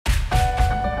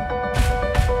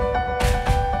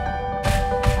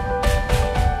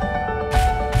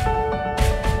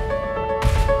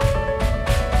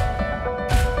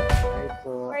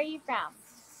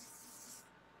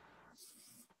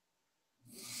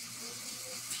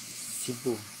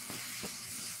Cebu.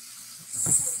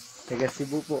 Taga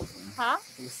Cebu po. Huh?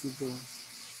 Taga Cebu.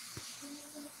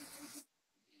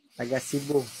 Taga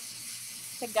Cebu.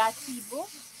 Taga Cebu?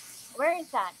 Where is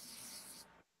that?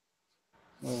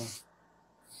 Oh.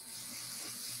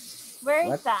 Where is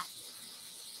What? that?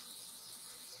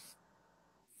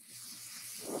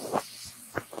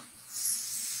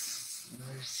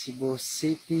 Cebu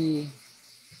City.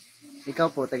 Ikaw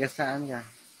po, taga saan ka?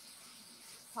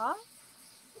 Huh?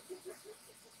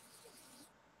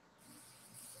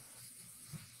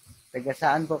 Taga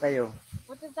saan po kayo?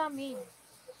 What does that mean?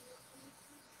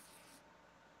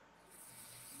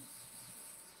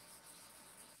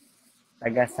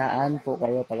 Taga saan po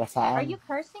kayo? Taga Are saan? you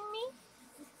cursing me?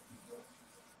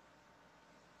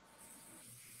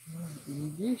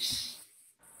 English.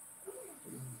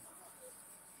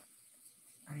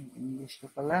 Ay, English ka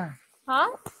pala.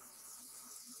 Huh?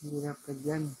 Hirap ka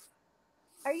dyan.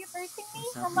 Are you cursing me?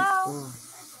 Sabi Hello? ko.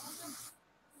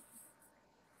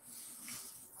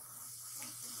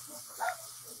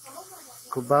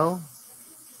 Cubao?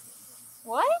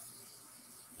 What?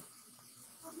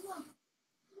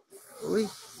 Uy,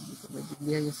 hindi ko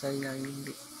maintindihan yung saya.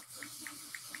 Hindi.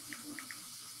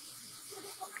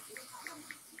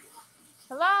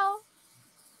 Hello?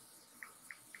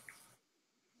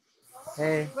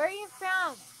 Hey, Where are you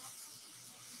from?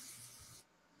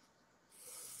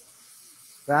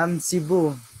 from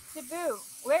Cebu. Cebu.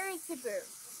 Where is Cebu?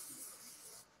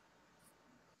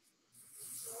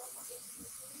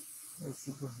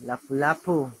 Cebu.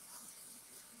 Lapu-Lapu.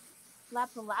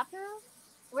 Lapu-Lapu?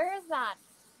 Where is that?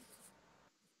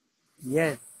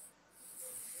 Yes.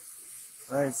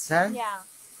 Where is sun? Yeah.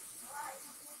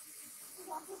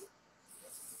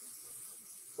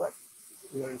 What?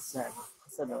 Where is sun?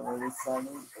 Saan ang where is sun?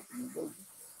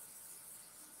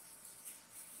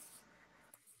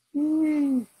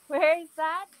 Where is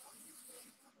that?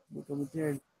 Hindi ko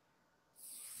ma-turn.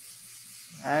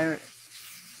 Ay,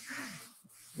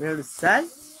 where is sun?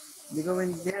 Hindi ko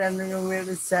ma-turn. Ano yung where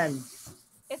is sun?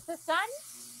 It's the sun?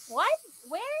 What?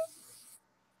 Where?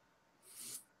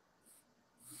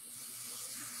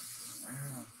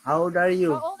 How old are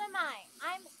you? How old am I?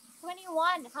 I'm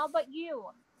 21. How about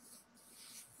you?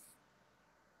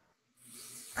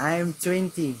 I'm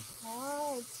 20.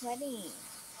 Oh, 20.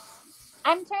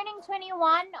 I'm turning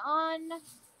 21 on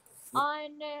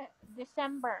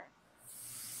December.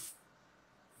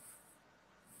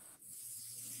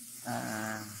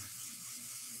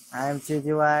 I'm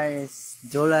 21. It's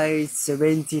July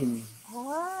 17.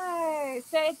 Oh,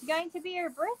 so it's going to be your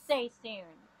birthday soon.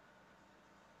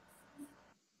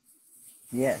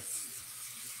 Yes.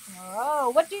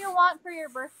 Oh, what do you want for your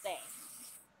birthday?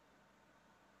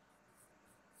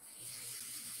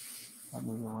 What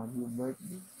do you want your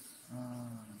birthday?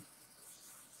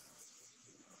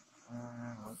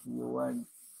 What do you want?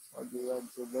 What do you want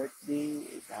your birthday?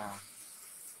 It's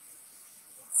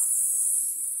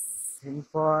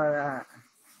simple.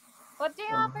 What do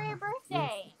you want for your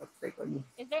birthday?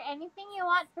 Is there anything you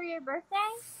want for your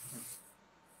birthday?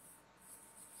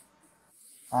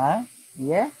 Huh?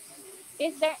 Yeah?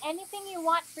 Is there anything you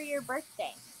want for your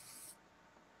birthday?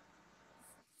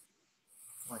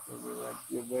 What do you want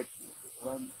your birthday?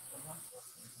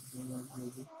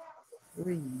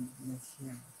 Uy,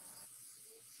 nasya.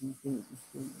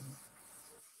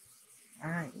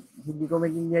 Hindi ko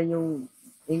maintindihan yung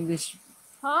English.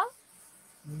 Huh?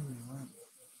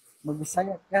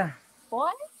 Magbisaya ka.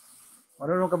 What?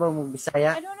 Marunong ka ba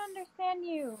magbisaya? I don't understand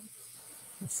you.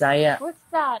 Bisaya. What's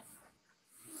that?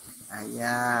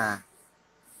 Aya.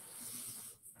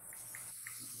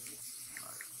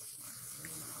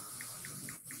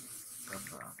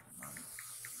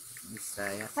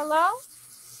 Bisaya. Hello?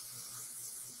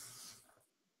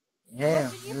 Yeah,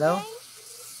 What did you hello? say?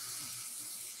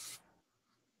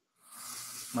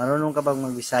 Marunong ka bang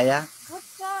magbisaya?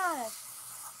 What's that?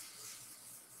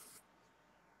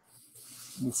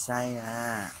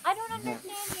 Bisaya. I don't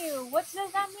understand you. What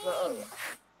does that mean?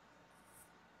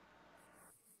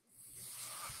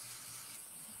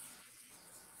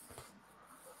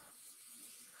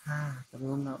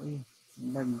 Tarong na, uy.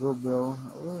 Nag-go, bro.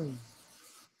 Uy.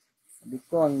 Sabi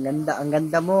ko, ang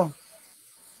ganda mo.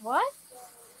 What?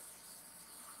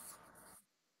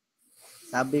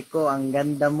 Sabi ko, ang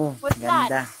ganda mo. What's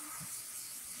Ganda. that?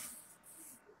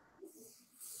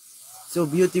 So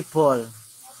beautiful.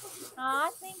 Aw,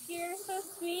 thank you. You're so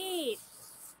sweet.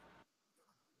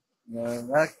 You're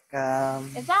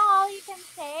welcome. Is that all you can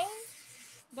say?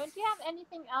 Don't you have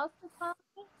anything else to tell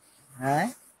me? Ha?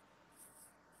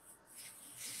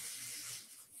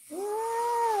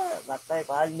 Batay,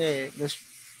 paano eh.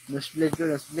 Nosebleed ko,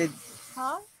 nosebleed.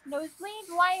 Huh? Nosebleed?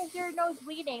 Why is your nose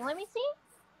bleeding? Let me see.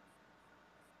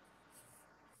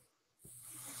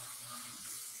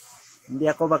 Hindi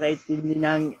ako makaintindi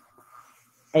ng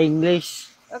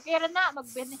English. Okay ra na,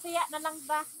 magbinisaya na lang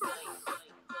ba?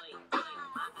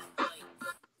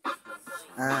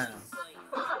 Ah.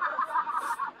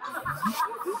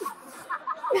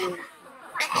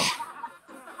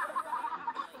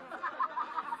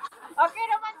 Okay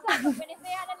naman sa,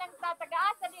 magbinisaya na lang sa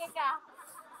taga-asa di ka.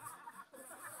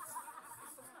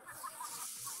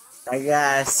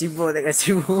 Taga Cebu.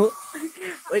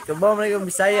 Uy, kabaw mo lang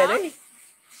Bisaya na eh.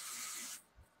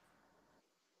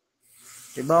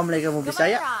 Kabaw mo lang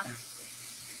Bisaya.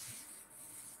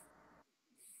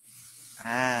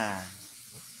 Ah.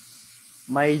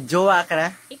 May jowa ka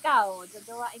na? Ikaw,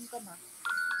 dadawain ko na.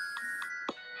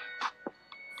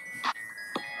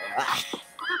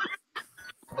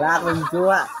 Wala akong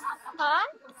jowa. Ha?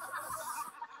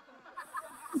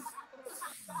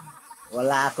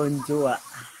 Wala akong jowa.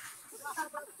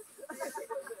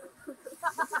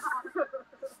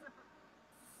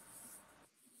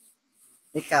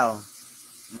 Ikaw,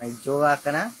 may jowa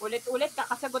ka na? Ulit-ulit,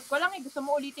 kakasagot ko lang eh. Gusto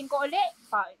mo ulitin ko ulit?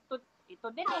 Ito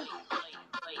din eh.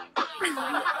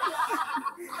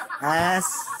 As.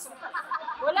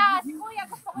 Wala, si Kuya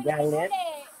gusto ko Galit?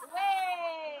 ulit.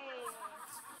 Wey!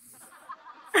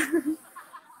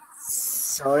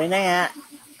 Sorry na nga.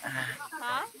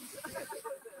 Ha?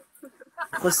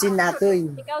 Ako si Natoy.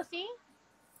 Ikaw si?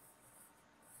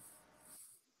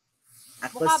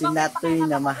 Ako si Natoy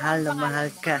na mahal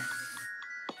ka.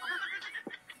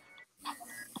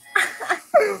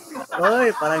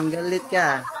 Oy, parang galit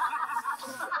ka.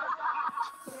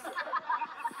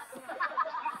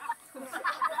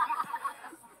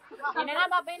 Yan na nga,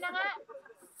 babay na nga.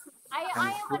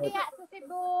 Ayaw ko niya sa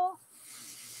Cebu.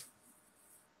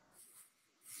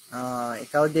 Oh,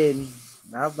 ikaw din.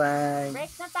 Bye-bye.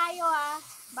 Break na tayo ah.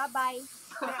 Bye-bye.